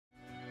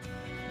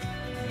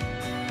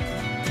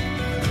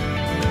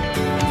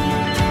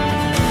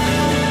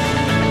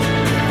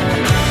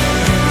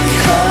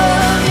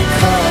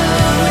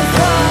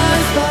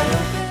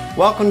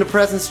Welcome to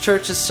Presence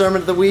Church's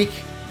Sermon of the Week.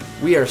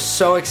 We are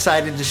so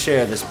excited to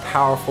share this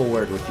powerful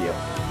word with you.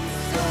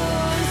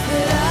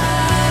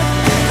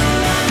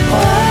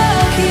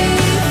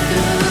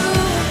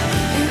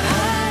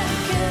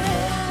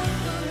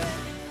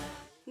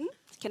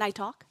 Can I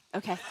talk?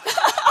 Okay.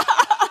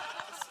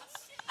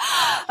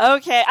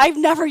 Okay, I've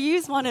never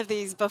used one of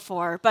these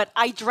before, but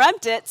I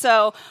dreamt it.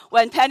 So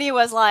when Penny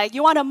was like,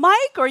 you want a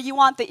mic or you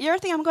want the ear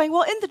thing? I'm going,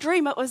 well, in the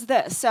dream it was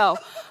this. So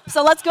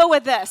let's go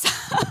with this.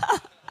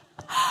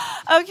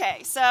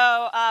 Okay, so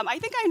I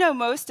think I know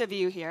most of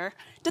you here.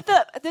 Did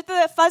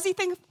the fuzzy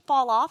thing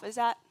fall off? Is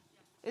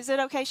it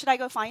okay? Should I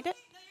go find it?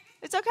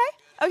 It's okay?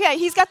 Okay,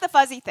 he's got the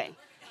fuzzy thing.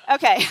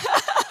 Okay.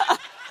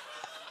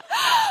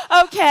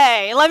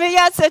 Okay, let me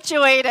get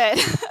situated.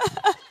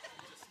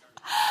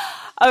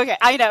 Okay,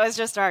 I know, it's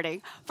just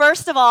starting.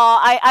 First of all,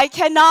 I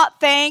cannot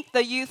thank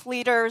the youth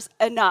leaders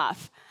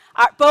enough.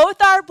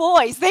 Both our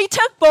boys, they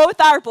took both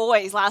our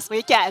boys last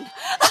weekend.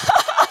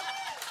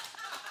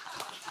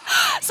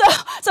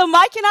 So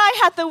Mike and I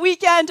had the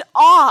weekend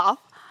off.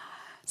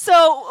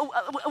 So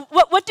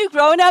what do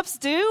grown-ups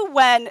do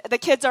when the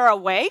kids are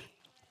away?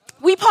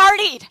 We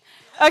partied,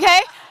 okay?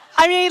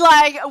 I mean,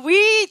 like,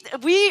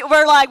 we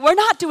were like, we're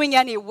not doing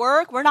any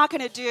work. We're not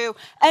going to do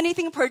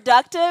anything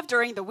productive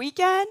during the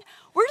weekend.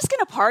 We're just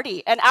going to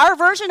party. And our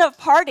version of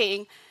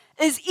partying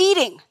is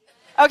eating,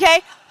 okay?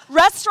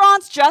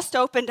 Restaurants just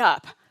opened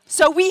up.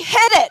 So we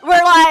hit it.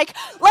 We're like,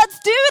 let's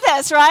do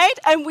this, right?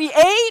 And we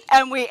ate,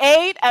 and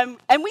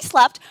we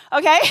slept,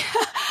 okay?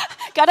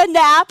 Got a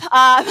nap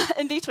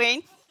in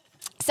between.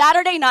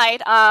 Saturday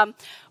night,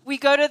 we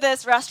go to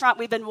this restaurant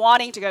we've been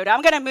wanting to go to.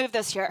 I'm going to move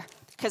this here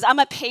because I'm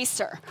a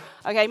pacer,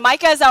 okay?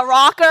 Micah's a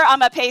rocker.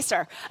 I'm a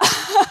pacer.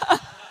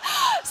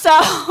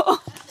 So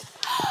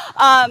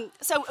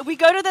we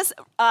go to this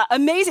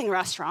amazing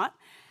restaurant.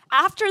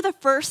 After the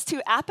first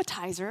two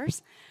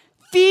appetizers,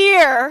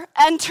 fear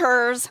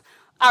enters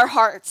our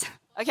hearts.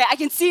 Okay, I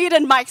can see it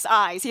in Mike's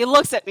eyes. He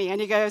looks at me and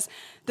he goes,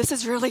 this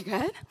is really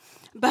good,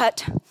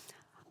 but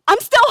I'm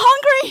still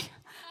hungry.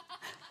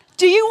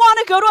 Do you want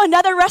to go to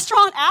another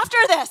restaurant after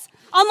this?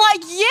 I'm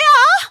like,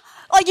 yeah.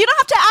 Like, you don't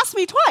have to ask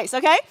me twice,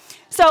 okay?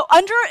 So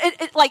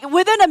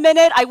within a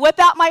minute, I whip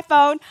out my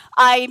phone.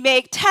 I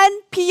make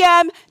 10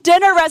 p.m.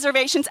 dinner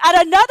reservations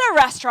at another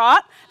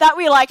restaurant that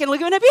we like in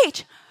Laguna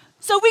Beach.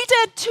 So we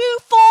did 2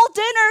 full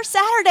dinners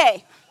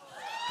Saturday.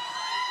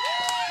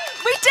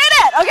 We did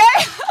it, okay?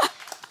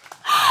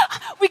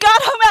 We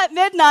got home at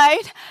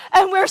midnight,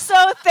 and we're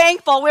so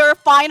thankful we were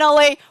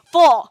finally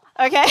full,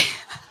 okay?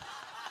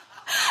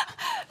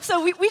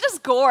 So we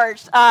just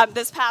gorged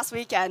this past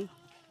weekend.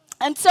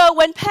 And so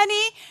when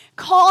Penny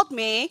called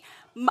me,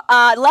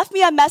 left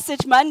me a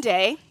message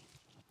Monday,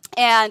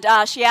 and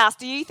she asked,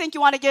 do you think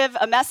you want to give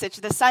a message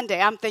this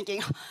Sunday? I'm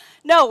thinking,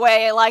 no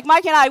way. Like,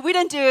 Mike and I, we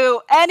didn't do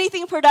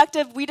anything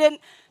productive. We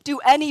didn't do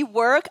any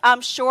work.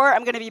 I'm sure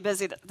I'm going to be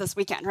busy this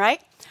weekend,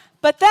 right?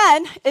 But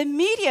then,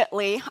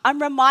 immediately,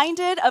 I'm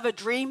reminded of a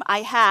dream I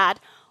had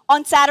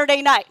on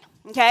Saturday night,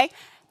 okay?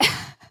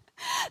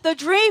 The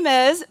dream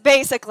is,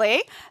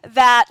 basically,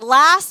 that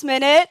last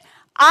minute,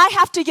 I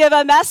have to give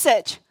a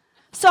message.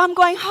 So I'm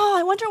going,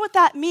 I wonder what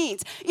that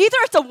means. Either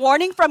it's a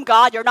warning from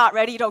God, you're not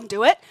ready, don't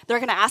do it. They're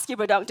going to ask you,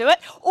 but don't do it.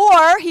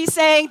 Or he's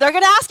saying, they're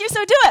going to ask you,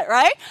 so do it,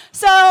 right?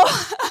 So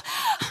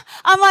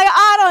I'm like,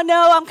 I don't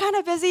know, I'm kind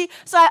of busy.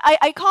 So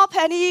I call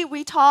Penny,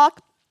 we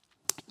talk.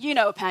 You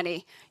know,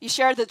 Penny, you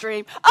shared the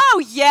dream.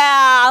 Oh,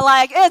 yeah,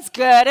 like, it's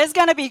good. It's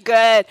going to be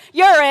good.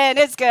 You're in.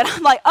 It's good.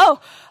 I'm like,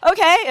 oh,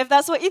 okay, if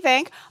that's what you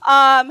think.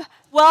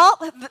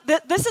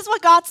 This is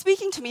what God's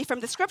speaking to me from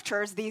the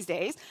scriptures these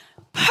days.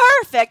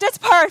 Perfect. It's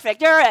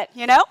perfect. You're it,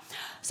 you know?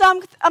 So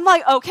I'm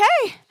like,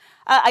 okay,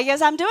 I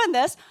guess I'm doing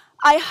this.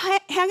 I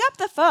hang up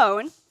the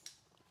phone,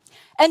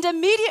 and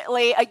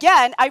immediately,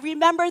 again, I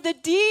remember the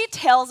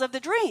details of the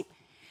dream.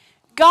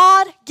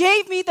 God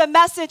gave me the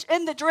message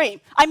in the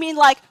dream. I mean,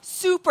 like,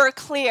 super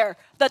clear,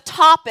 the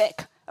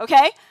topic,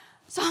 okay?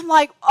 So I'm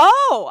like,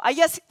 oh, I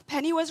guess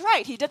Penny was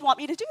right. He did want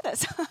me to do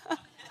this.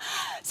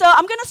 So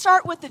I'm going to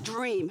start with the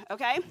dream,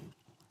 okay?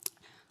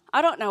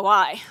 I don't know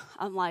why.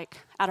 I'm, like,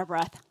 out of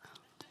breath.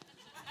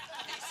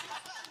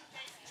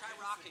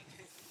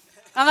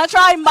 I'm going to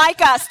try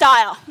Micah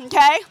style,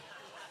 okay?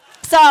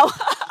 So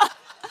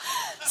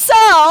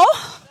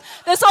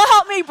this will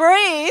help me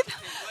breathe.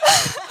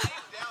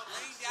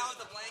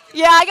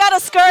 Yeah, I got a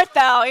skirt,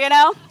 though, you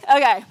know?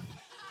 Okay.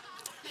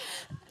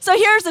 So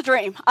here's the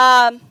dream.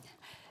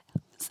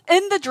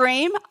 In the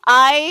dream,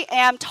 I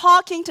am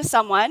talking to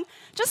someone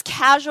just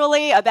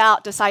casually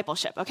about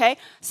discipleship, okay?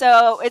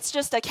 So it's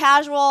just a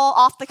casual,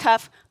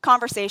 off-the-cuff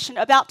conversation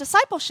about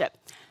discipleship.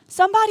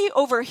 Somebody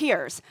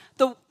overhears,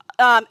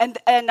 and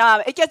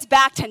it gets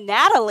back to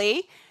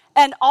Natalie,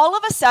 and all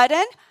of a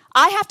sudden,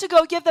 I have to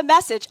go give the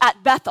message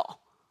at Bethel.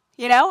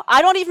 You know,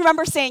 I don't even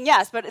remember saying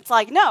yes, but it's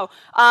like, no,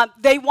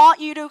 they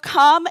want you to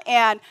come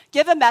and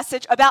give a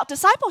message about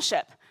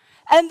discipleship.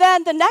 And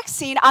then the next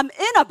scene, I'm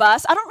in a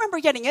bus. I don't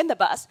remember getting in the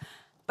bus,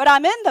 but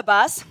I'm in the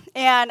bus,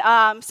 and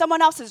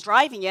someone else is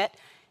driving it.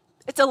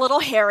 It's a little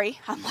hairy.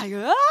 I'm like,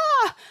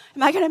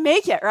 am I going to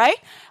make it, right?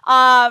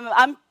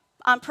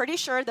 I'm pretty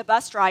sure the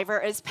bus driver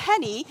is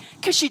Penny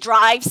because she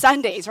drives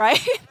Sundays, right?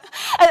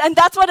 and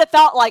that's what it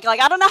felt like. Like,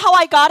 I don't know how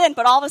I got in,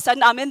 but all of a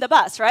sudden I'm in the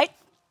bus, right?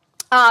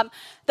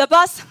 The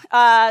bus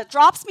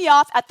drops me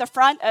off at the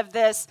front of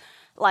this,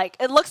 like,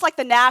 it looks like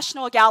the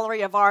National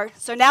Gallery of Art.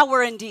 So now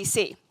we're in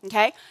D.C.,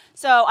 okay?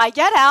 So I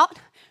get out.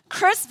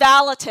 Chris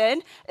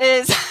Valentin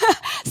is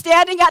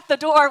standing at the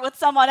door with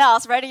someone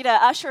else ready to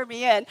usher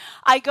me in.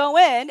 I go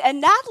in, and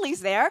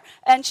Natalie's there,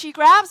 and she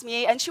grabs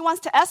me, and she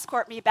wants to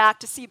escort me back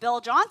to see Bill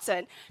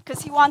Johnson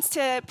because he wants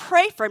to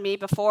pray for me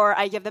before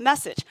I give the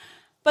message.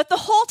 But the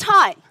whole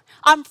time,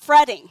 I'm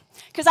fretting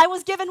because I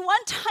was given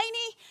one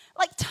tiny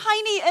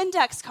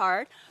index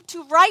card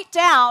to write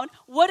down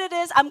what it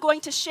is I'm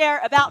going to share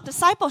about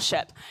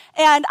discipleship.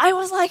 And I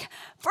was like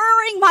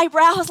furrowing my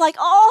brows like,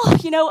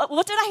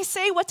 what did I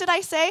say? What did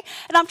I say?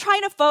 And I'm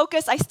trying to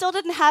focus. I still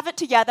didn't have it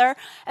together.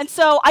 And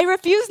so I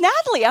refused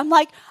Natalie. I'm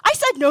like, I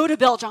said no to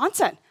Bill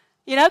Johnson,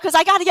 because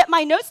I got to get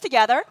my notes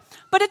together.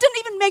 But it didn't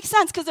even make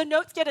sense because the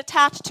notes get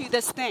attached to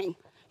this thing.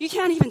 You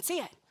can't even see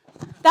it.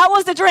 That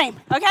was the dream,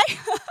 okay?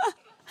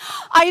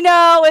 I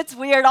know, it's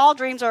weird. All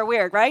dreams are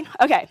weird, right?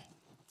 Okay.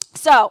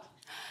 So,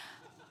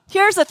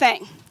 here's the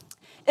thing.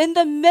 In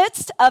the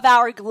midst of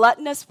our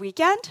gluttonous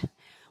weekend,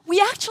 we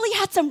actually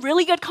had some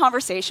really good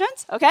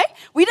conversations, okay?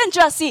 We didn't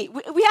just eat.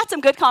 We had some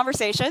good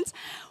conversations.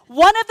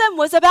 One of them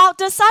was about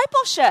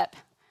discipleship,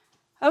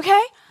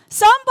 okay?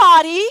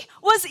 Somebody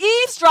was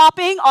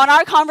eavesdropping on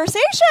our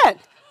conversation.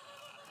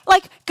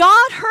 Like,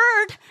 God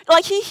heard,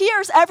 like he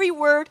hears every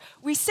word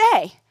we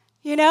say,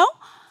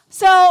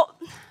 So,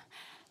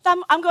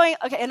 I'm going,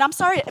 okay, and I'm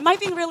sorry, am I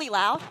being really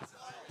loud?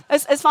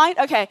 It's fine?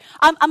 Okay.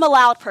 I'm a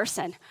loud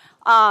person.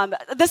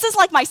 This is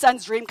like my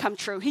son's dream come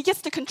true. He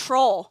gets to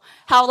control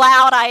how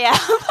loud I am.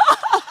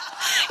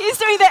 He's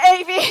doing the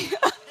AV.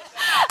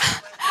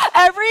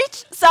 Every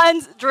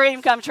son's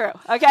dream come true,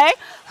 okay?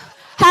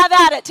 Have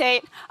at it,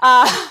 Tate.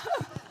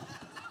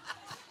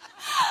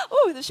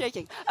 Ooh, the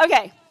shaking.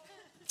 Okay.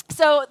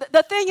 So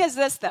the thing is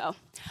this, though.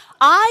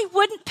 I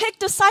wouldn't pick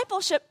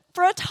discipleship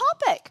for a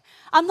topic.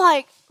 I'm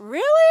like,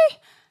 really?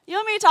 You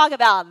want me to talk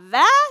about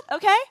that?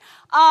 Okay?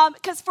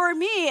 Because for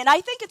me, and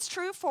I think it's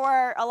true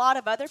for a lot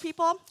of other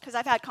people, because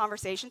I've had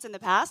conversations in the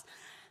past,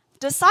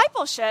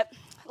 discipleship,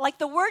 like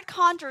the word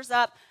conjures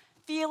up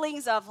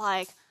feelings of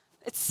like,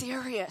 it's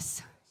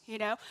serious,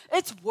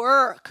 It's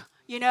work,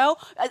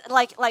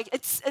 Like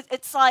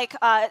it's like,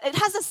 it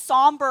has a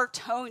somber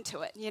tone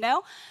to it, And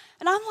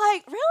I'm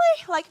like,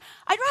 really? Like,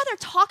 I'd rather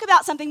talk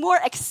about something more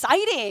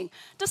exciting.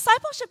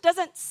 Discipleship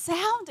doesn't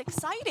sound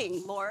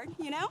exciting, Lord,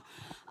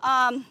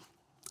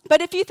 But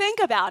if you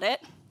think about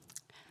it,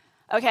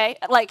 okay,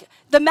 like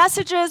the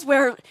messages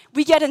where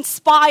we get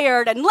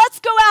inspired and let's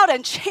go out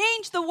and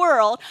change the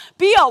world,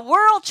 be a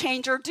world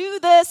changer, do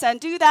this and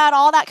do that,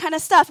 all that kind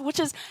of stuff, which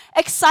is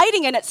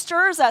exciting and it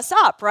stirs us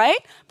up,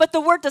 right? But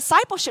the word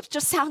discipleship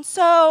just sounds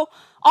so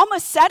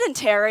almost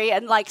sedentary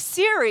and like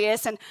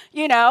serious and,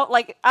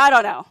 like, I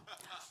don't know.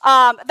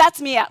 That's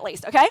me at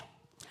least, okay?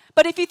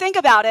 But if you think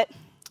about it,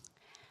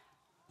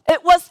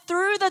 it was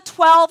through the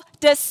 12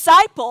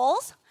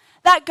 disciples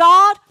that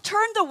God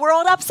turned the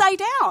world upside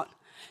down.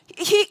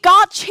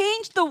 God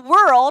changed the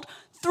world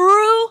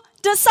through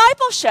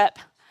discipleship.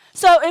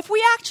 So if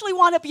we actually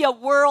want to be a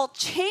world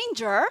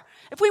changer,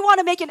 if we want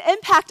to make an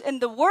impact in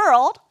the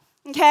world,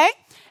 okay,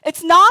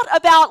 it's not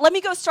about, let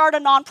me go start a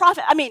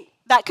nonprofit. I mean,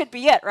 that could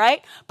be it,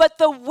 right? But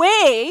the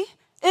way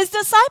is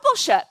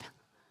discipleship.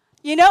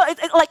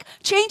 Like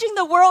changing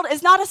the world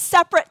is not a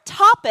separate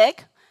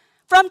topic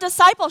from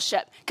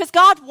discipleship because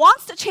God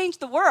wants to change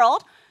the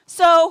world.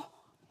 So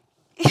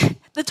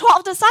the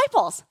 12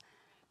 disciples,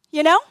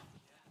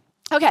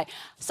 Okay,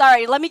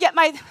 sorry, let me get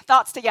my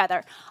thoughts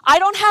together. I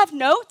don't have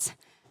notes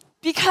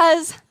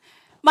because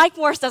Mike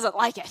Morris doesn't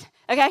like it,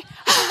 okay?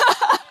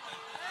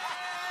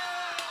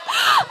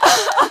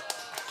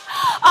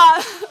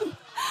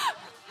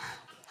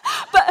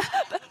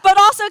 But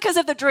also because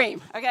of the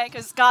dream, okay?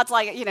 Because God's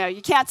like,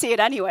 you can't see it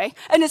anyway.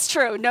 And it's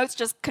true, notes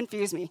just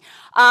confuse me.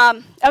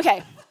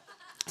 Okay.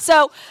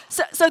 So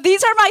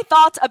these are my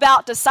thoughts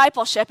about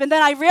discipleship. And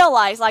then I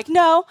realized, like,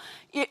 no,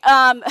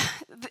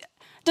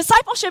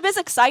 discipleship is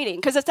exciting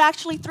because it's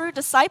actually through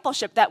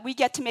discipleship that we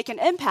get to make an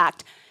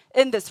impact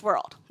in this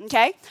world,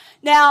 okay?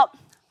 Now,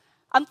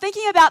 I'm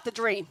thinking about the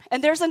dream,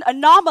 and there's an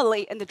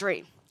anomaly in the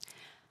dream.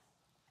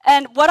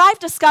 And what I've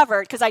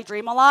discovered, because I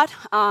dream a lot,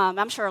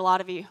 I'm sure a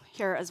lot of you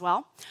here as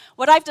well,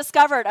 what I've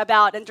discovered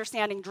about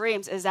understanding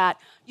dreams is that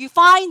you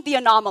find the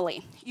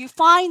anomaly, you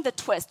find the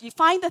twist, you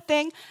find the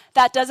thing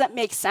that doesn't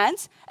make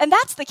sense, and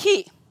that's the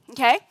key,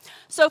 okay?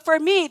 So for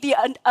me, the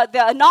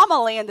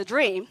anomaly in the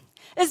dream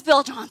is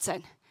Bill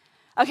Johnson.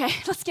 Okay,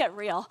 let's get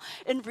real.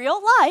 In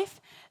real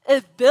life,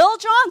 if Bill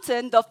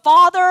Johnson, the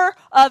father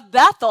of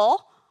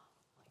Bethel,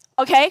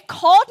 okay,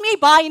 called me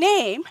by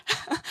name,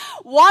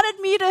 wanted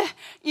me to,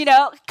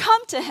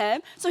 come to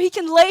him so he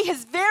can lay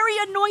his very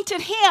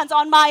anointed hands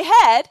on my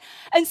head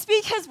and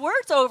speak his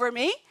words over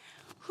me,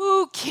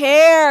 Who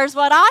cares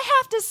what I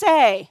have to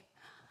say?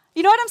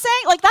 You know what I'm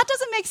saying? Like, that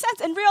doesn't make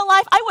sense. In real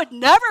life, I would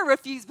never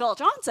refuse Bill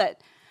Johnson.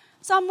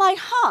 So I'm like,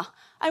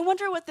 I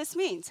wonder what this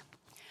means.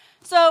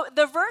 So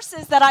the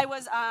verses that I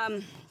was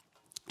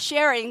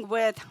sharing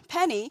with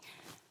Penny,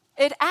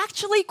 it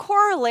actually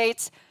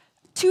correlates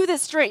to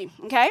this dream,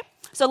 okay?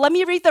 So let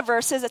me read the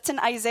verses. It's in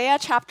Isaiah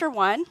chapter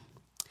 1,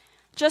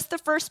 just the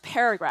first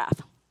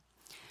paragraph.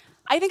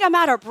 I think I'm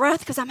out of breath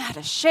because I'm out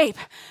of shape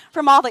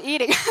from all the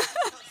eating.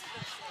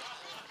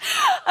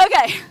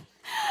 Okay,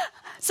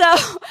 so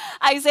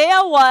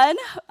Isaiah 1,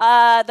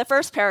 the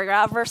first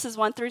paragraph, verses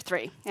 1 through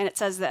 3, and it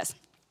says this.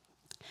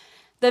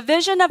 The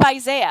vision of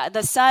Isaiah,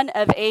 the son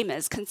of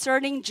Amos,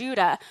 concerning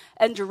Judah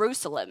and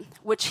Jerusalem,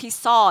 which he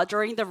saw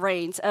during the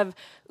reigns of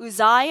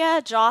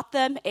Uzziah,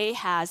 Jotham,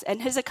 Ahaz,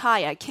 and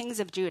Hezekiah,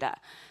 kings of Judah.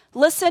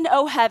 Listen,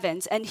 O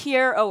heavens, and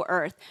hear, O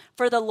earth,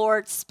 for the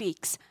Lord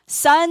speaks.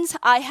 Sons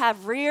I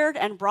have reared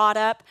and brought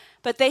up,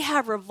 but they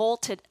have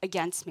revolted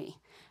against me.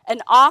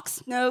 An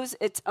ox knows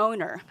its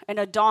owner, and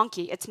a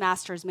donkey its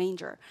master's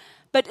manger.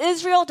 But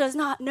Israel does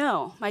not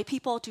know, my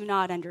people do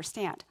not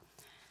understand.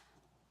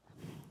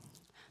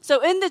 So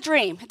in the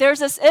dream, there's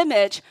this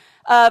image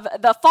of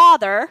the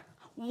Father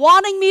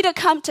wanting me to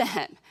come to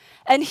him.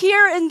 And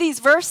here in these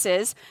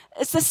verses,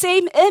 it's the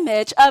same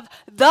image of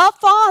the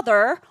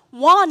Father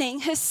wanting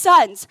his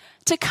sons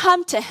to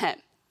come to him.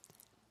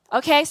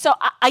 Okay, so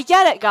I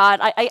get it, God.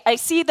 I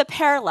see the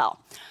parallel.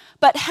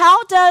 But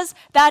how does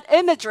that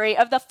imagery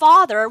of the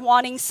Father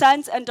wanting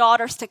sons and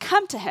daughters to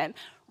come to him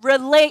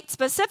relate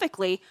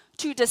specifically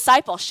to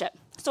discipleship?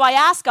 So I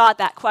asked God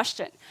that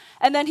question.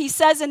 And then he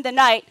says in the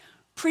night,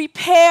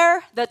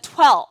 prepare the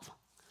 12.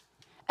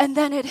 And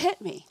then it hit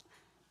me,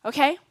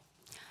 okay?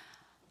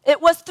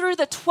 It was through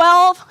the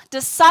 12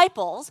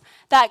 disciples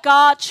that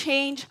God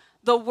changed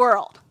the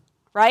world,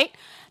 right?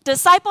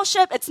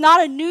 Discipleship, it's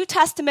not a New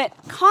Testament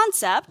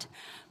concept,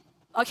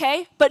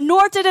 okay? But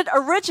nor did it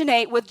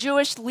originate with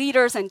Jewish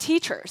leaders and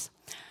teachers.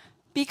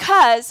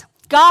 Because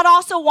God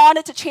also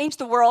wanted to change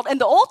the world in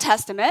the Old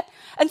Testament.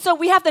 And so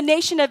we have the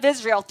nation of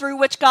Israel through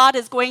which God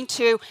is going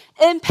to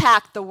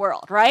impact the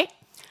world, right?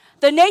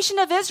 The nation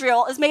of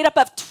Israel is made up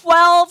of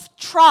 12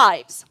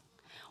 tribes.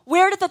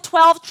 Where did the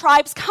 12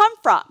 tribes come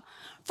from?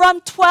 From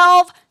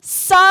 12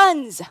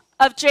 sons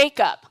of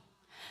Jacob.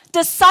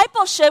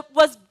 Discipleship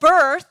was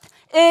birthed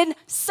in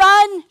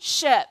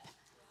sonship.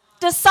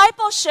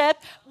 Discipleship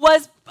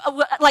was,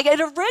 it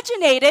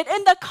originated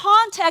in the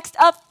context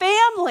of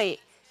family.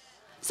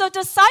 So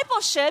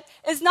discipleship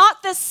is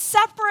not this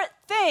separate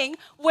thing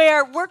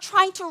where we're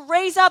trying to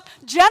raise up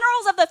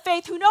generals of the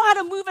faith who know how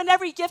to move in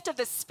every gift of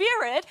the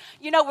Spirit.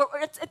 You know,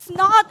 it's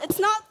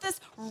not this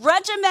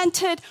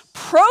regimented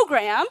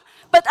program,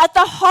 but at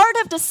the heart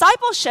of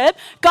discipleship,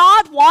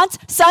 God wants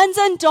sons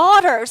and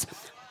daughters.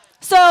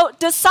 So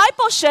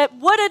discipleship,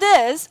 what it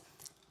is,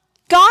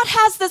 God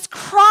has this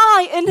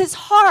cry in his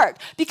heart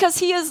because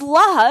he is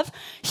love.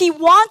 He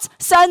wants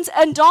sons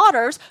and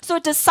daughters. So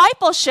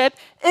discipleship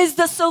is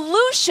the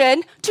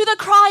solution to the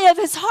cry of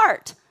his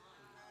heart.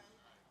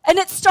 And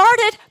it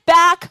started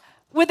back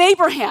with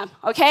Abraham,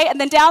 okay? And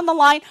then down the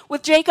line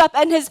with Jacob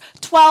and his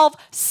 12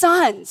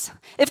 sons.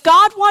 If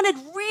God wanted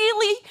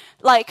really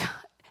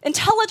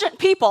intelligent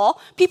people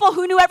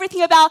who knew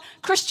everything about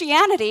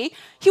Christianity,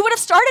 he would have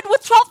started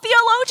with 12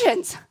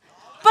 theologians.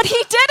 But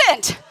he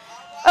didn't,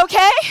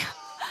 okay?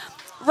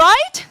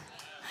 Right?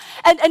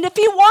 And if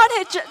he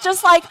wanted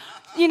just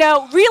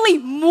really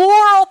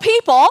moral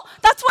people,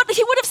 that's what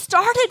he would have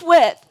started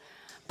with.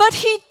 But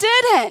he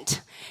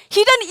didn't.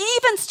 He didn't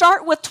even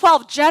start with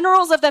 12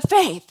 generals of the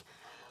faith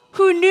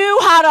who knew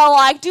how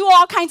to do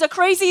all kinds of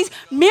crazy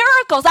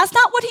miracles. That's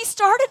not what he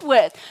started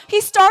with.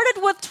 He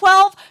started with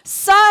 12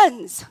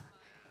 sons.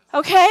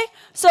 Okay?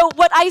 So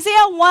what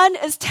Isaiah 1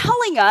 is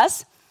telling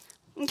us,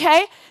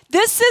 okay,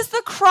 this is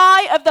the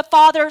cry of the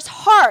Father's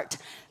heart.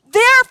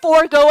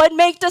 Therefore, go and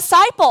make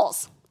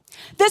disciples.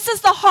 This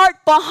is the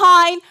heart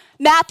behind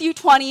Matthew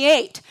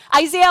 28.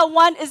 Isaiah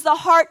 1 is the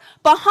heart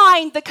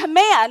behind the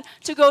command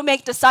to go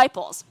make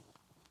disciples.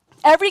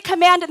 Every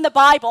command in the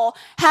Bible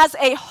has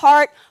a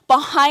heart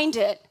behind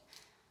it.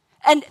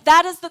 And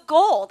that is the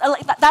goal.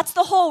 That's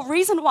the whole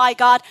reason why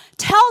God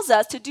tells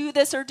us to do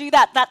this or do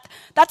that.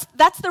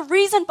 That's the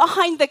reason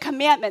behind the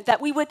commandment,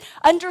 that we would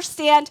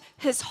understand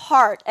his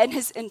heart and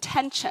his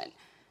intention.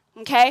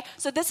 Okay?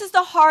 So this is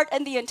the heart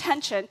and the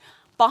intention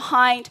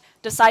behind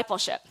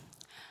discipleship.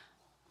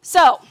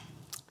 So,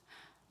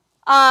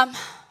 let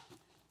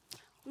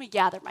me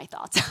gather my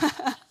thoughts.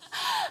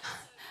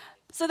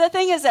 So the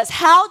thing is this: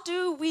 how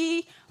do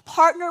we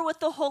partner with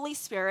the Holy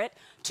Spirit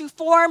to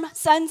form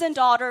sons and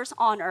daughters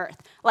on earth?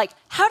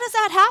 How does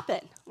that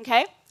happen?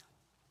 Okay?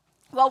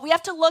 Well, we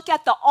have to look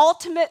at the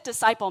ultimate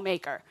disciple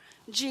maker,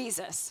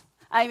 Jesus.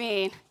 I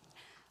mean,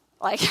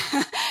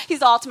 he's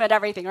the ultimate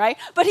everything, right?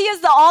 But he is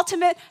the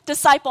ultimate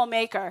disciple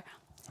maker.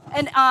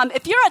 And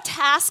if you're a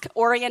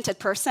task-oriented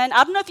person,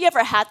 I don't know if you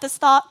ever had this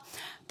thought,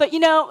 but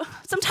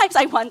sometimes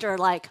I wonder,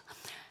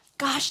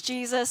 gosh,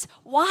 Jesus,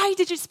 why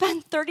did you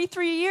spend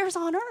 33 years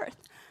on earth?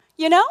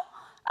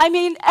 I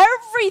mean,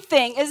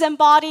 everything is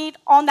embodied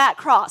on that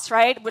cross,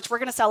 right? Which we're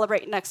going to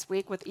celebrate next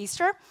week with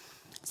Easter.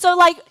 So,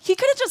 like, he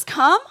could have just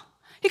come.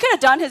 He could have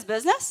done his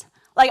business.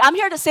 Like, I'm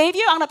here to save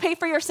you. I'm going to pay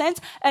for your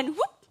sins. And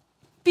whoop,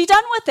 be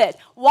done with it.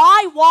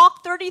 Why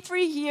walk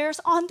 33 years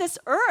on this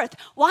earth?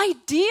 Why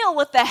deal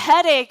with the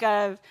headache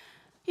of,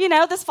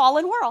 this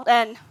fallen world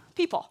and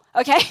people,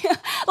 okay?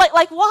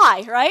 like,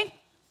 why, right?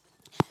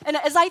 And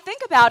as I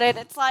think about it,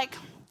 it's like,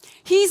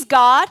 he's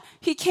God.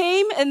 He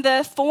came in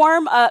the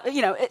form of,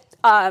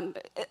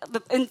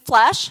 in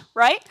flesh,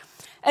 right?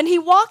 And he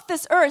walked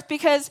this earth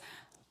because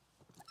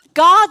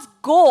God's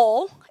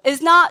goal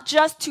is not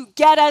just to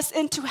get us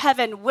into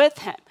heaven with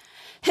him.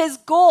 His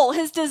goal,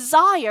 his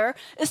desire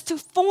is to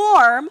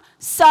form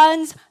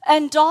sons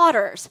and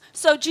daughters.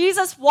 So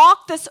Jesus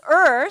walked this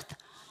earth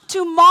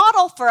to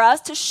model for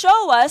us, to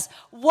show us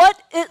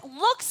what it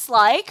looks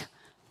like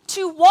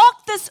to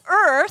walk this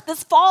earth,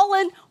 this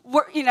fallen,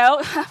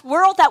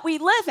 world that we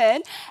live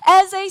in,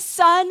 as a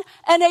son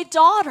and a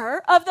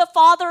daughter of the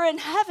Father in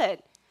heaven.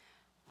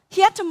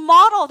 He had to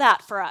model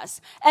that for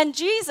us. And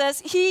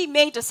Jesus, he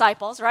made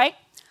disciples, right?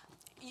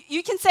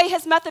 You can say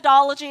his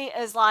methodology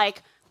is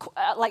like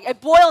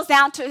it boils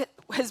down to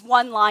his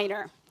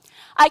one-liner.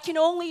 I can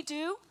only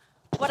do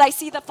what I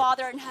see the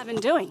Father in heaven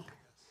doing.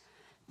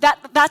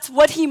 That's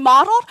what he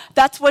modeled.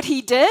 That's what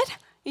he did.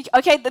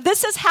 Okay,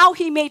 this is how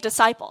he made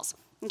disciples.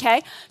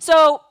 Okay,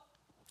 so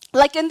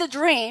like in the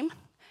dream,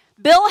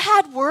 Bill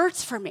had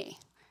words for me.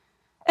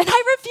 And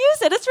I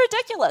refuse it. It's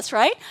ridiculous,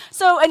 right?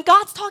 So, and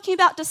God's talking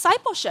about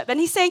discipleship. And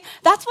he's saying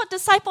that's what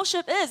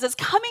discipleship is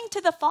coming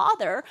to the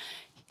Father,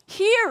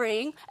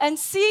 hearing and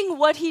seeing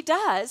what he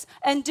does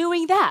and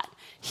doing that.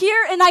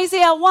 Here in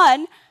Isaiah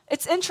 1,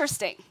 it's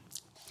interesting.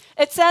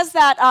 It says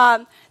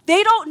that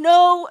they don't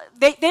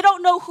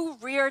know who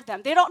reared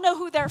them. They don't know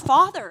who their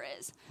father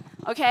is.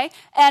 Okay?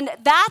 And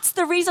that's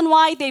the reason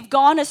why they've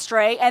gone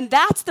astray, and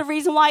that's the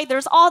reason why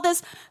there's all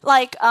this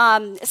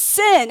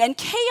sin and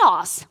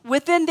chaos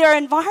within their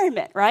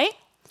environment, right?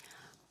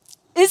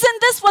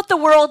 Isn't this what the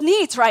world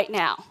needs right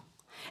now?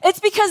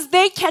 It's because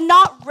they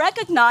cannot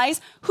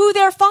recognize who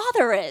their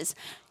father is.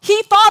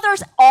 He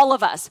fathers all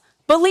of us,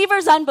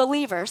 believers,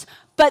 unbelievers,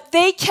 but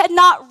they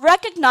cannot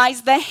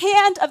recognize the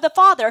hand of the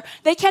Father.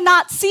 They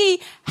cannot see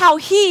how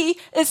he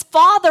is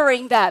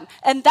fathering them,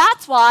 and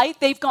that's why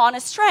they've gone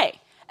astray.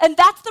 And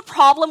that's the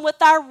problem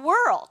with our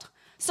world.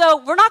 So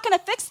we're not going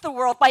to fix the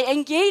world by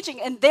engaging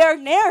in their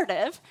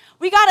narrative.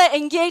 We got to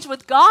engage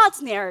with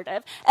God's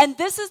narrative. And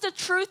this is the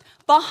truth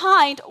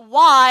behind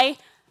why,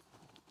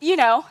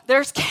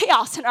 there's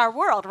chaos in our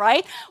world,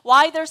 right?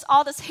 Why there's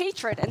all this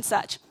hatred and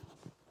such.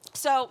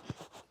 So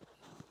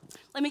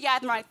let me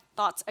gather my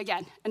thoughts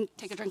again and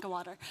take a drink of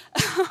water.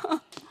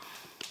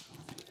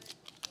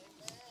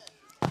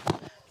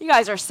 You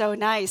guys are so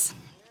nice.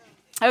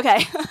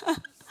 Okay.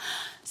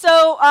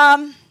 So,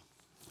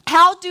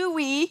 how do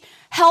we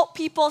help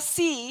people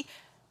see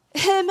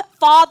him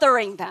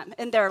fathering them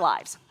in their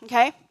lives,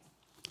 okay?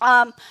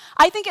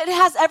 I think it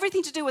has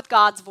everything to do with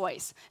God's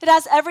voice. It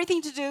has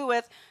everything to do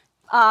with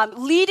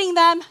leading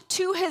them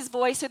to his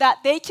voice so that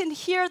they can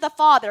hear the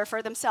Father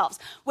for themselves.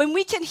 When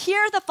we can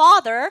hear the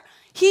Father,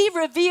 he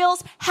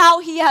reveals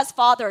how he has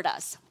fathered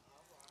us.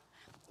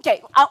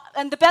 Okay,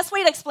 and the best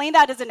way to explain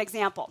that is an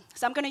example.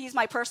 So I'm going to use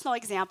my personal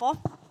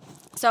example.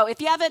 So if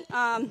you haven't...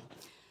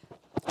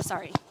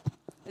 Sorry,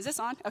 is this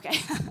on? Okay.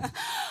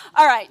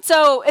 All right,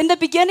 so in the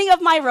beginning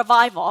of my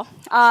revival,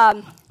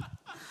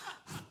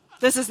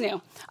 this is new.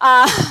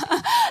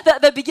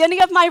 The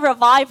beginning of my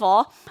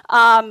revival,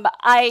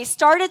 I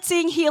started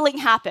seeing healing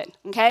happen,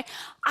 okay?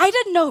 I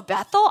didn't know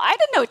Bethel. I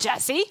didn't know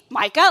Jesse,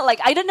 Micah.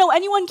 I didn't know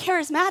anyone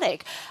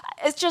charismatic.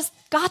 It's just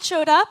God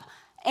showed up,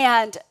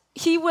 and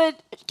he would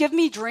give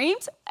me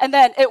dreams, and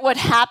then it would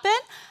happen.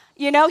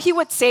 He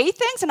would say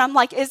things, and I'm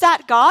like, is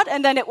that God?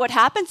 And then it would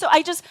happen. So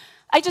I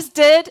just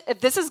did, if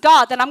this is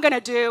God, then I'm going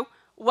to do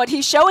what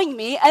he's showing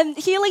me. And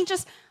healing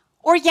just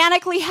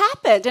organically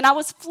happened. And I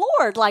was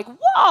floored, like,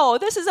 whoa,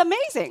 this is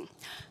amazing.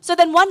 So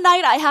then one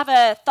night I have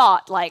a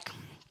thought,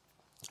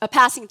 a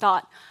passing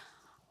thought.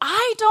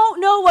 I don't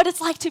know what it's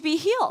like to be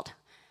healed.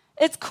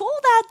 It's cool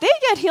that they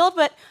get healed,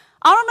 but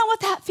I don't know what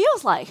that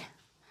feels like.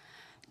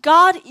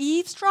 God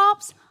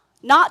eavesdrops,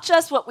 not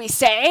just what we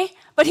say,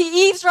 but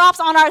he eavesdrops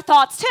on our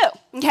thoughts too,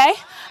 okay?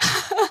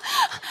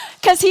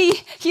 Because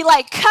he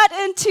cut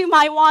into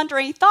my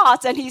wandering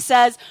thoughts and he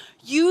says,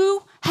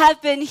 you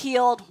have been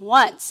healed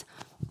once.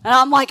 And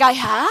I'm like, I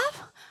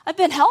have? I've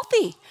been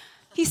healthy.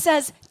 He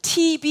says,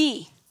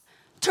 TB,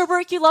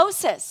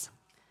 tuberculosis.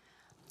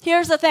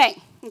 Here's the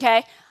thing,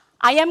 okay?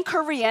 I am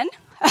Korean.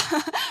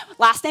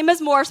 Last name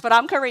is Morse, but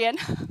I'm Korean.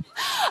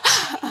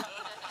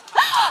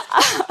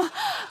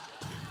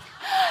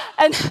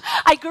 And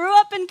I grew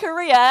up in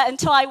Korea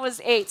until I was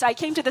 8. So I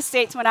came to the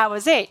States when I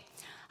was 8.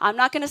 I'm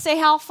not going to say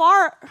how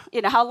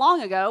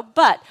long ago,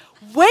 but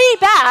way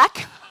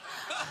back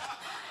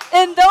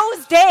in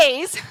those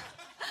days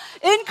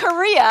in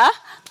Korea,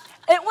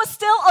 it was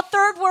still a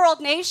third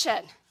world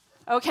nation.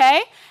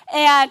 okay?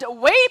 And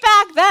way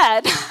back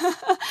then,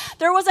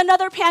 there was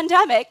another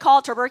pandemic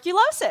called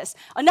tuberculosis,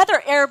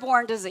 another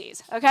airborne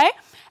disease, okay?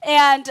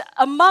 And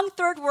among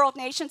third world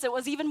nations, it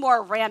was even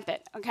more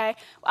rampant, okay?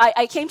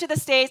 I came to the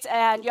States,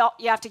 and you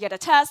have to get a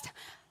test.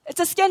 It's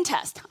a skin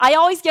test. I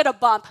always get a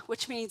bump,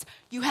 which means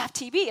you have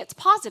TB. It's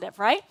positive,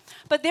 right?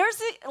 But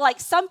there's like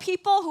some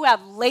people who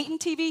have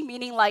latent TB,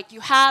 meaning like you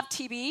have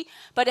TB,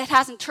 but it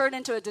hasn't turned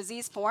into a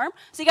disease form.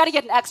 So you got to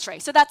get an x-ray.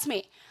 So that's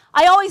me.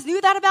 I always knew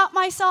that about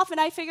myself,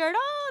 and I figured,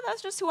 oh,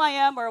 that's just who I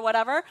am or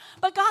whatever.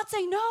 But God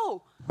saying,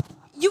 no,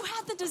 you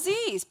had the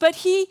disease, but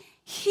he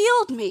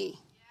healed me.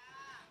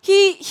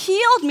 He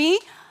healed me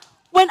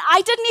when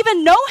I didn't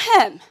even know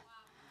him.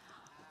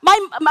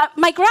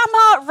 My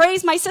grandma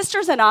raised my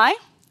sisters and I.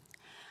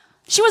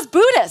 She was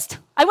Buddhist.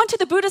 I went to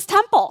the Buddhist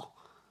temple.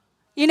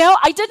 You know,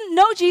 I didn't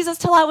know Jesus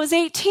till I was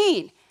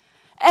 18.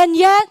 And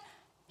yet,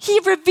 he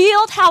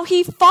revealed how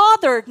he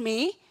fathered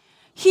me.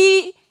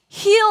 He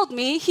healed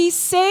me. He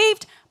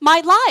saved my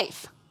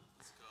life.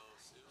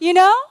 You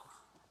know?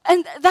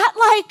 And that,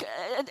 like,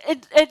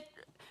 it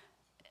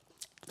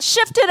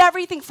shifted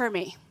everything for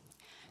me.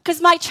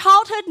 Because my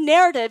childhood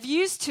narrative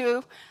used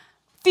to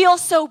feel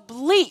so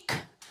bleak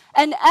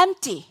and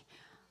empty.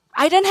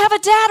 I didn't have a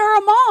dad or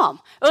a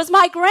mom. It was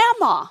my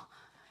grandma.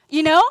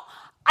 You know,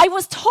 I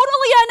was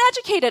totally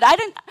uneducated.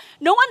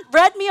 No one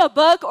read me a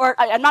book, or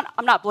I'm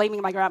not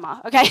blaming my grandma,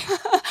 okay?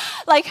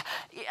 Like,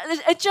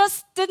 it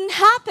just didn't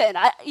happen.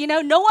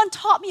 No one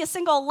taught me a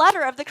single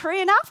letter of the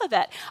Korean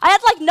alphabet. I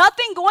had like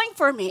nothing going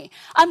for me.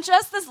 I'm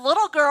just this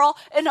little girl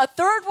in a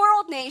third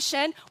world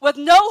nation with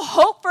no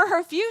hope for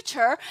her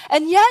future,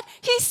 and yet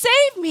he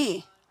saved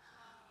me.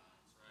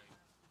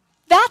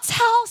 That's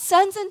how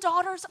sons and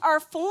daughters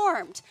are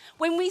formed,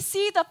 when we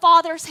see the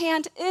Father's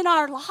hand in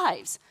our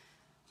lives,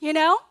 you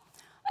know?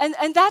 And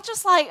that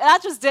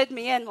just did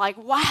me in, like,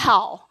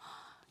 wow,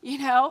 you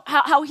know,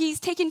 how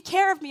he's taken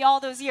care of me all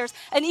those years.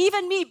 And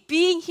even me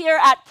being here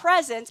at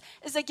present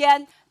is,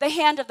 again, the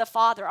hand of the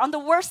Father. On the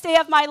worst day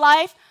of my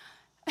life,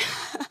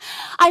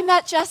 I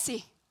met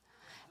Jesse.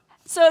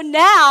 So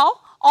now,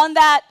 on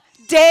that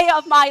day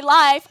of my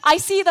life, I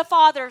see the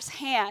Father's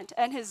hand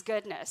and his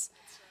goodness.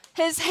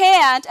 His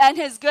hand and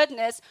his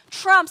goodness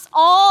trumps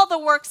all the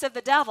works of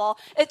the devil.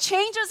 It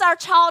changes our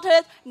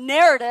childhood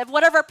narrative,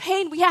 whatever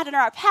pain we had in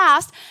our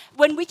past,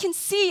 when we can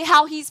see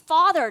how he's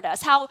fathered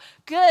us, how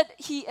good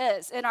he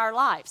is in our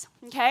lives,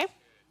 okay?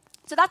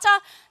 So that's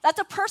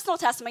a personal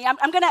testimony.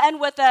 I'm going to end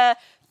with a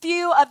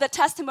few of the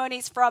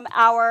testimonies from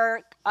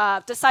our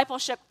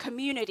discipleship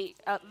community,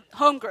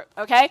 home group,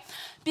 okay?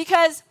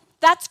 Because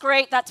that's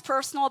great, that's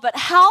personal, but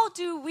how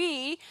do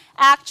we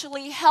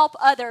actually help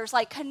others,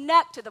 like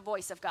connect to the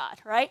voice of God,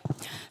 right?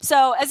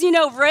 So, as you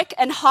know, Rick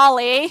and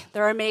Holly,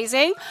 they're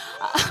amazing.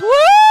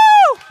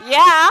 Woo!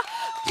 Yeah.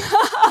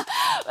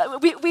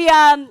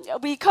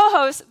 we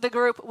co-host the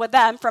group with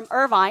them from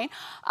Irvine.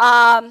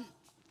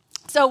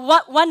 So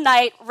one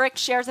night, Rick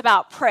shares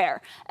about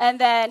prayer, and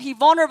then he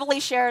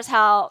vulnerably shares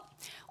how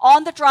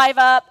on the drive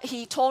up,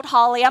 he told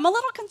Holly, I'm a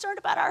little concerned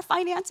about our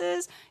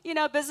finances. You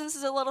know, business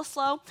is a little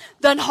slow.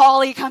 Then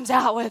Holly comes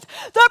out with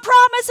the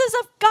promises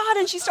of God,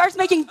 and she starts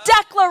making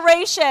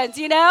declarations,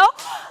 you know?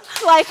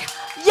 Like,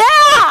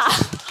 yeah!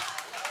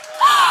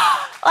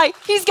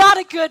 Like, he's got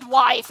a good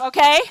wife,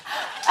 okay?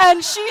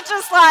 And she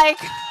just, like,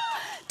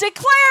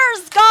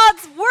 declares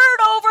God's word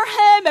over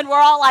him, and we're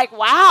all like,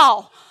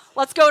 wow,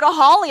 let's go to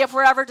Holly if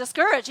we're ever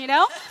discouraged, you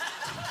know?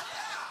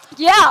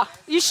 Yeah,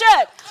 you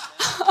should.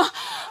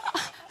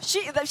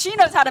 She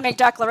knows how to make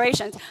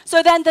declarations.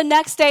 So then the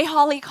next day,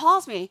 Holly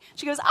calls me.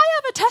 She goes, I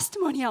have a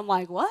testimony. I'm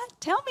like, what?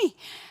 Tell me.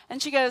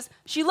 And she goes,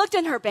 she looked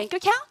in her bank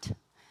account.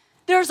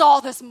 There's all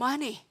this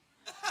money.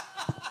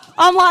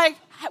 I'm like,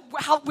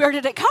 where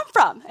did it come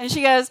from? And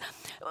she goes,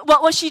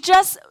 well, she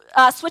just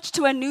switched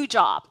to a new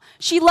job.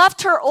 She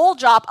left her old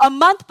job a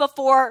month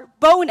before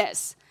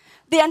bonus.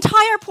 The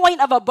entire point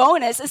of a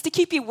bonus is to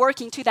keep you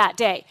working to that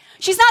day.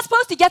 She's not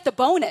supposed to get the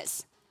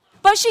bonus,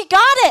 but she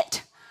got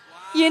it.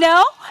 You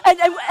know, and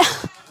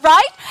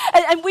right?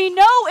 And we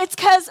know it's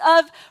because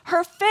of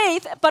her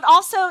faith, but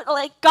also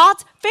like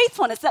God's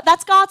faithfulness.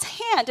 That's God's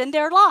hand in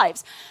their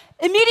lives.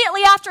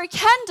 Immediately after,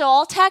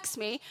 Kendall texts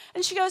me,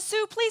 and she goes,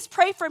 Sue, please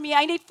pray for me.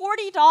 I need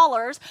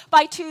 $40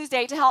 by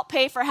Tuesday to help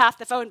pay for half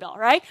the phone bill,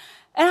 right?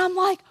 And I'm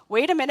like,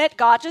 wait a minute,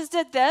 God just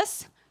did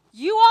this.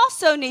 You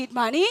also need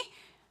money.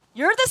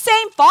 You're the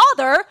same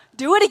Father.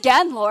 Do it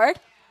again, Lord.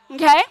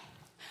 Okay?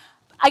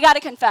 I got to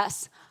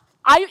confess,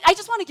 I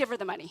just want to give her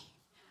the money.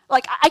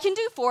 Like, I can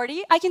do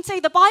 40. I can say,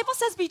 the Bible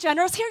says be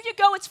generous. Here you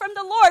go. It's from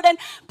the Lord. And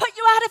put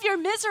you out of your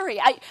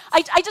misery.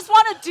 I just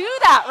want to do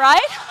that,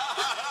 right?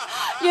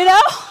 You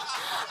know?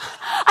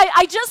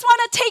 I just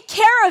want to take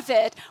care of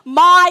it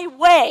my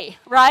way,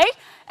 right?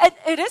 And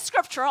it is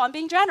scriptural. I'm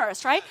being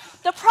generous, right?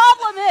 The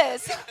problem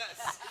is,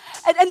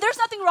 and there's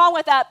nothing wrong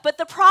with that, but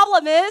the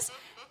problem is,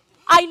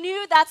 I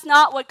knew that's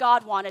not what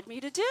God wanted me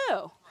to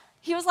do.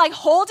 he was like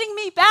holding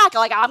me back,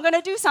 like, I'm going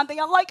to do something.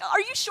 I'm like, are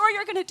you sure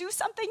you're going to do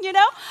something,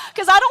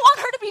 Because I don't want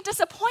her to be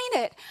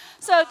disappointed.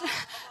 So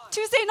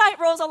Tuesday night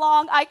rolls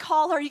along. I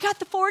call her, you got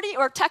the 40?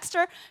 Or text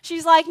her.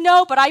 She's like,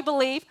 no, but I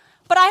believe.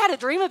 But I had a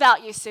dream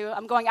about you, Sue.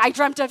 I'm going, I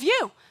dreamt of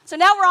you. So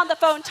now we're on the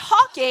phone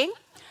talking.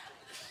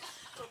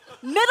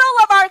 Middle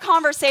of our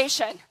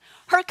conversation,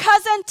 her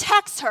cousin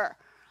texts her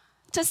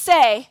to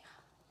say,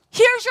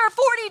 here's your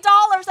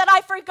 $40 that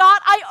I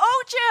forgot I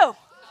owed you.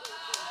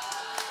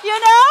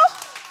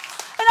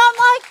 And I'm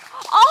like,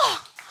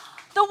 oh,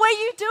 the way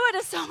you do it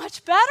is so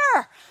much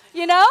better,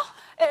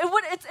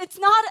 It's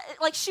not,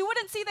 like, she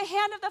wouldn't see the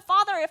hand of the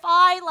Father if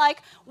I,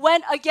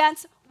 went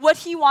against what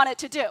he wanted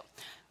to do.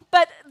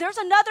 But there's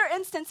another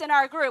instance in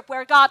our group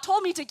where God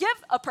told me to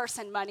give a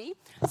person money.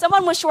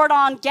 Someone was short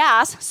on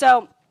gas,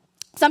 so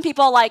some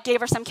people, gave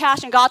her some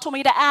cash, and God told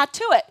me to add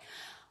to it.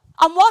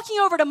 I'm walking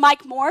over to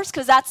Mike Moore's,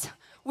 because that's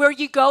where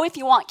you go if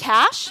you want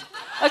cash,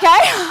 okay?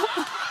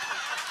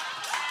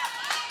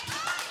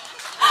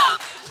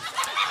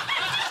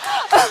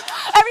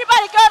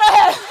 Everybody, go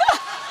ahead.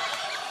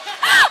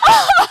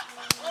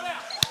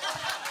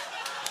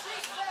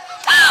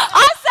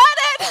 I said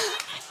it.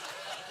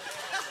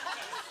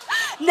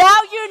 Now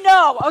you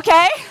know,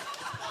 okay?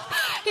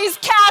 He's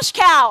cash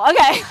cow,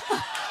 okay?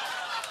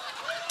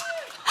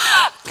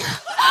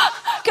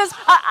 Because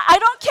I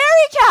don't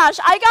carry cash.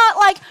 I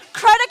got,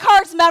 credit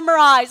cards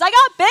memorized. I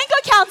got bank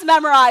accounts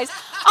memorized.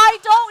 I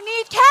don't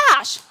need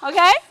cash,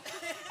 okay?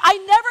 I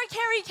never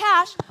carry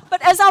cash,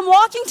 but as I'm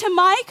walking to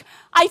Mike,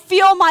 I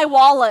feel my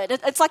wallet.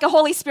 It's like a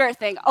Holy Spirit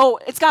thing. Oh,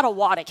 it's got a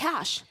wad of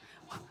cash,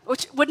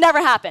 which would never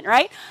happen,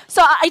 right?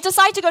 So I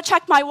decide to go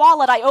check my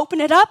wallet. I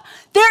open it up.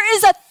 There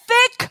is a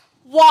thick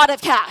wad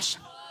of cash.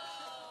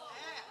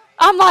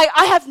 I'm like,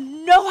 I have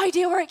no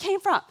idea where it came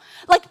from.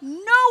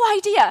 No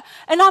idea.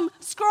 And I'm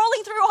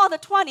scrolling through all the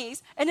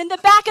 20s, and in the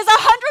back is a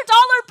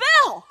 $100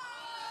 bill.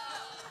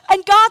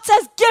 And God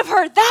says, give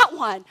her that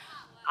one.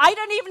 I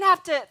don't even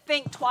have to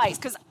think twice,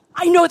 because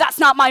I know that's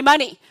not my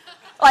money.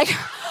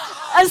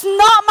 It's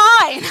not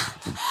mine,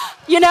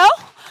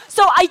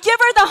 So I give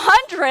her the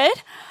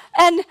 100,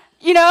 and,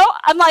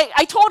 I'm like,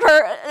 I told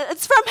her,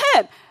 it's from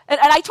him. And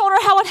I told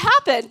her how it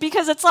happened,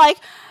 because it's like,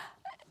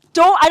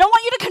 I don't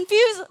want you to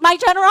confuse my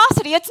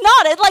generosity. It's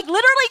not. It,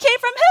 literally came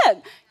from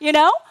him,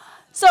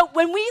 So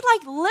when we,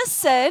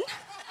 listen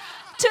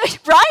to,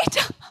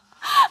 right?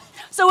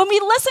 So when we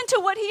listen to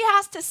what he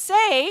has to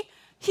say,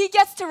 he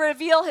gets to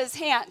reveal his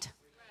hand,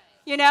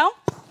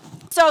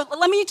 So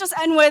let me just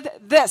end with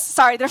this.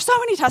 Sorry, there's so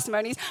many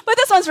testimonies, but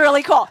this one's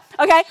really cool,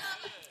 okay?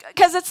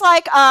 Because it's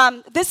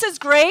this is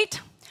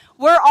great.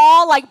 We're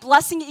all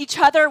blessing each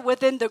other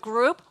within the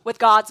group with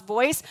God's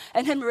voice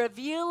and him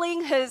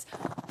revealing his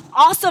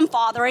awesome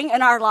fathering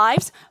in our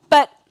lives.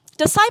 But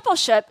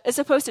discipleship is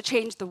supposed to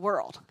change the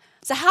world.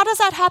 So how does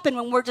that happen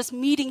when we're just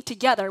meeting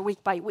together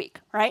week by week,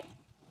 right?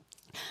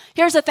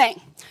 Here's the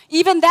thing.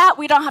 Even that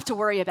we don't have to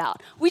worry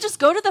about. We just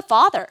go to the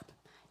Father.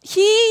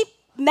 He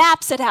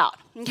maps it out,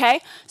 okay?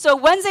 So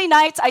Wednesday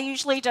nights, I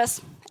usually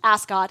just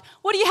ask God,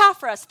 what do you have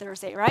for us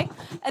Thursday, right?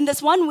 And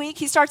this one week,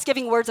 he starts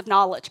giving words of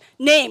knowledge.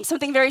 Name,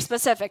 something very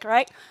specific,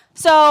 right?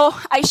 So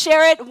I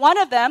share it. One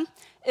of them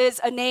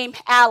is a name,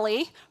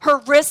 Allie. Her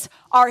wrists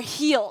are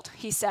healed,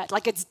 he said,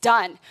 it's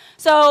done.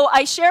 So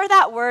I share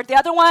that word. The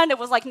other one, it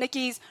was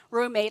Nikki's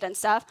roommate and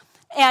stuff.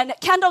 And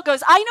Kendall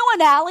goes, I know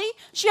an Allie.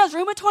 She has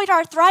rheumatoid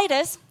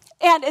arthritis,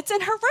 and it's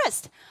in her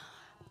wrist.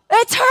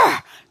 It's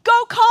her.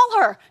 Go call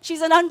her.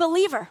 She's an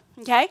unbeliever,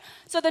 okay?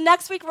 So the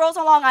next week rolls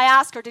along. I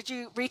ask her, did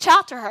you reach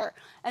out to her?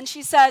 And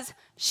she says,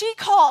 she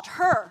called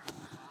her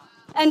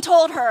and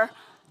told her,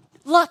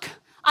 look,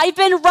 I've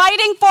been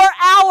writing for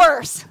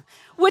hours,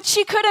 which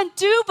she couldn't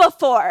do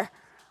before.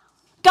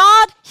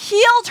 God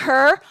healed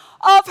her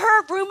of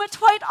her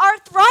rheumatoid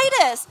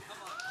arthritis.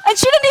 And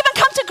she didn't even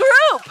come to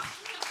group,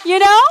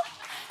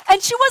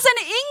 And she was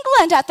in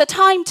England at the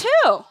time,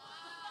 too.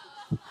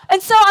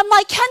 And so I'm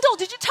like, Kendall,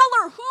 did you tell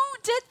her who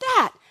did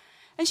that?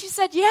 And she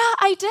said, yeah,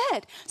 I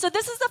did. So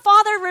this is the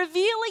Father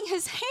revealing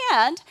his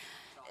hand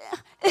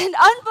in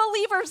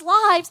unbelievers'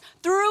 lives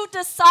through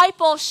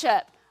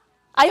discipleship.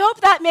 I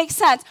hope that makes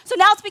sense. So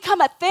now it's become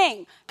a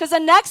thing. Because the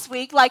next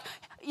week,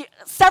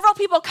 several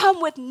people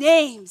come with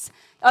names,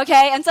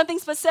 okay, and something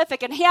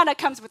specific. And Hannah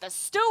comes with a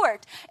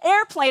Stewart,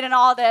 airplane, and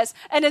all this.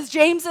 And as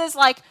James is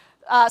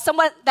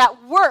someone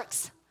that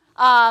works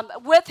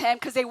with him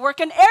because they work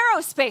in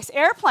aerospace,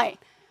 airplane.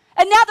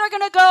 And now they're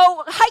going to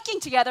go hiking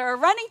together or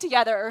running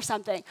together or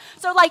something.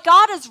 So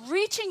God is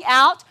reaching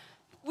out.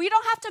 We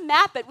don't have to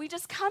map it. We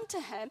just come to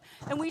him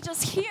and we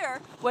just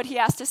hear what he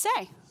has to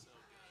say.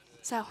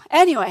 So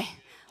anyway,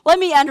 let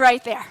me end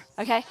right there,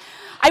 okay?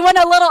 I went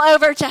a little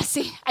over,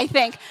 Jesse, I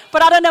think.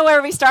 But I don't know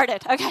where we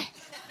started. Okay.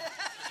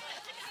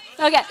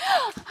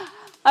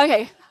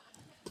 Okay.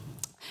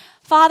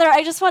 Father,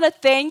 I just want to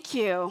thank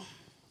you.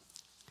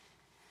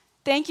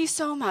 Thank you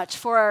so much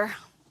for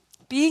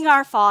being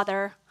our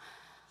Father.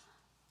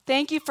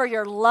 Thank you for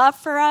your love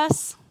for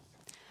us.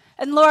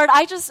 And Lord,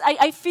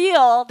 I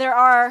feel there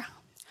are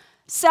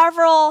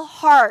several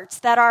hearts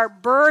that are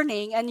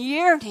burning and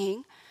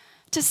yearning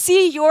to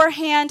see your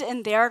hand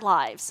in their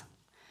lives.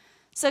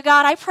 So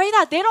God, I pray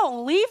that they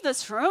don't leave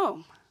this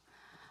room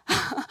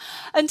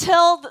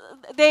until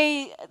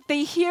they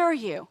hear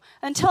you,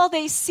 until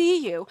they see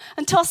you,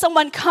 until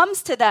someone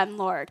comes to them,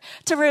 Lord,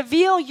 to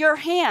reveal your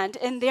hand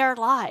in their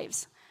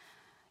lives.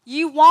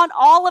 You want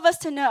all of us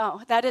to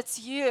know that it's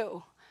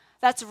you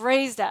that's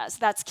raised us,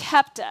 that's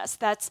kept us,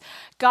 that's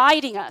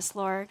guiding us,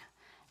 Lord.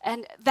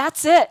 And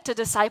that's it to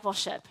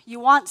discipleship. You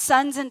want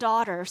sons and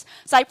daughters.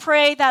 So I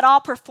pray that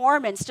all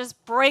performance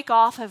just break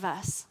off of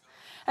us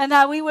and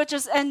that we would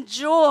just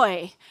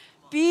enjoy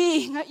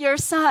being your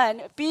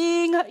son,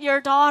 being your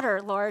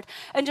daughter, Lord,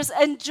 and just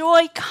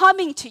enjoy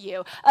coming to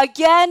you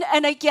again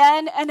and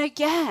again and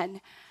again.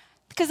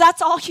 Because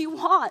that's all you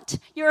want.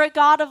 You're a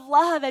God of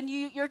love, and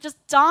you're just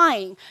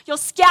dying. You'll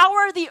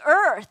scour the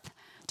earth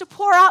to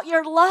pour out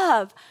your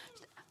love.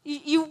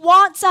 You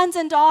want sons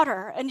and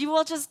daughter, and you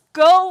will just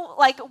go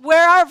like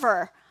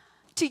wherever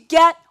to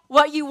get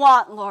what you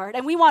want, Lord.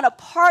 And we want to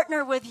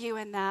partner with you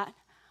in that,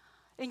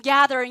 in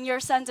gathering your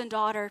sons and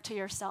daughter to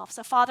yourself.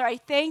 So, Father, I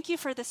thank you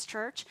for this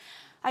church.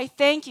 I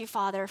thank you,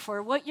 Father,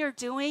 for what you're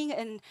doing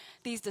in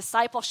these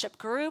discipleship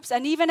groups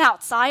and even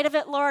outside of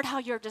it, Lord, how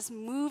you're just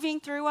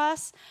moving through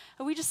us.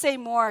 And we just say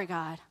more,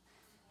 God.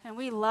 And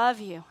we love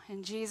you.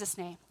 In Jesus'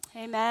 name,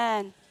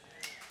 amen.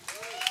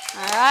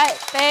 All right,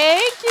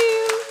 thank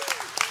you.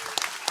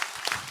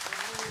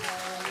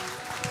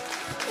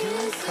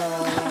 It's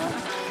all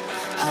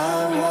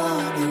I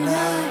want and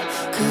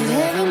I could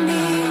ever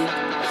need.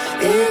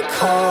 It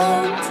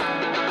calmed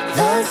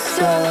the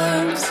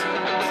storms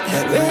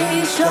that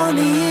rage on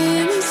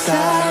the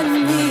inside of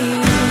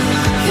me.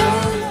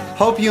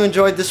 Hope you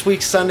enjoyed this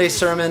week's Sunday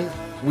sermon.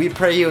 We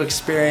pray you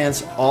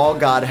experience all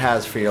God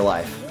has for your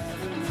life.